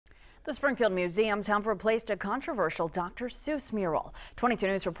The Springfield Museums have replaced a controversial Dr. Seuss mural. 22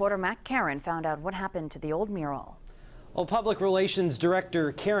 News reporter Karen found out what happened to the old mural. Well, Public Relations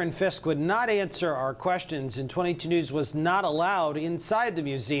Director Karen Fisk would not answer our questions, and 22 News was not allowed inside the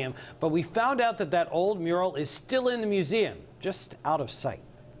museum. But we found out that old mural is still in the museum, just out of sight.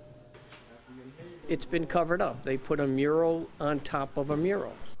 It's been covered up. They put a mural on top of a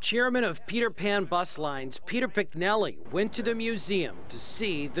mural. Chairman of Peter Pan Bus Lines, Peter Picknelli, went to the museum to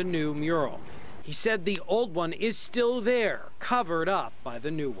see the new mural. He said the old one is still there, covered up by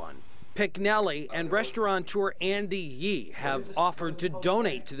the new one. Picknelli and restaurateur Andy Yee have offered to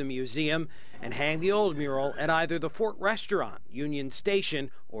donate to the museum and hang the old mural at either the Fort Restaurant, Union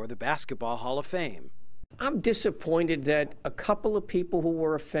Station, or the Basketball Hall of Fame. I'm disappointed that a couple of people who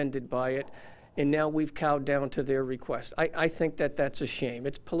were offended by it, and now we've cowed down to their request. I think that that's a shame.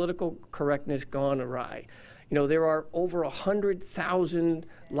 It's political correctness gone awry. You know, there are over 100,000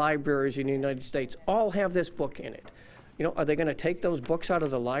 libraries in the United States. All have this book in it. You know, are they going to take those books out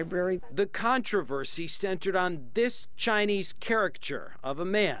of the library? The controversy centered on this Chinese caricature of a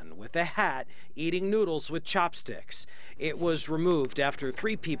man with a hat eating noodles with chopsticks. It was removed after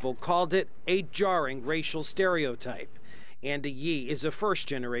 3 people called it a jarring racial stereotype. Andy Yee is a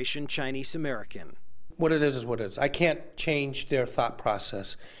first-generation Chinese American. What it is what it is. I can't change their thought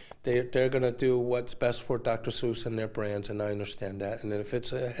process. They're going to do what's best for Dr. Seuss and their brands, and I understand that. And if it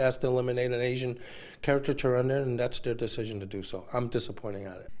has to eliminate an Asian caricature on there, then that's their decision to do so. I'm disappointed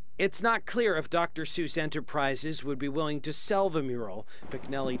at it. It's not clear if Dr. Seuss Enterprises would be willing to sell the mural.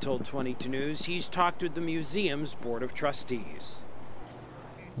 Picknelli told 22 News he's talked with the museum's board of trustees.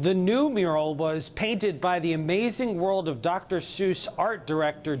 The new mural was painted by the Amazing World of Dr. Seuss art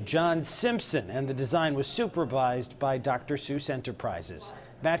director John Simpson, and the design was supervised by Dr. Seuss Enterprises.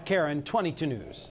 Karen, 22 News.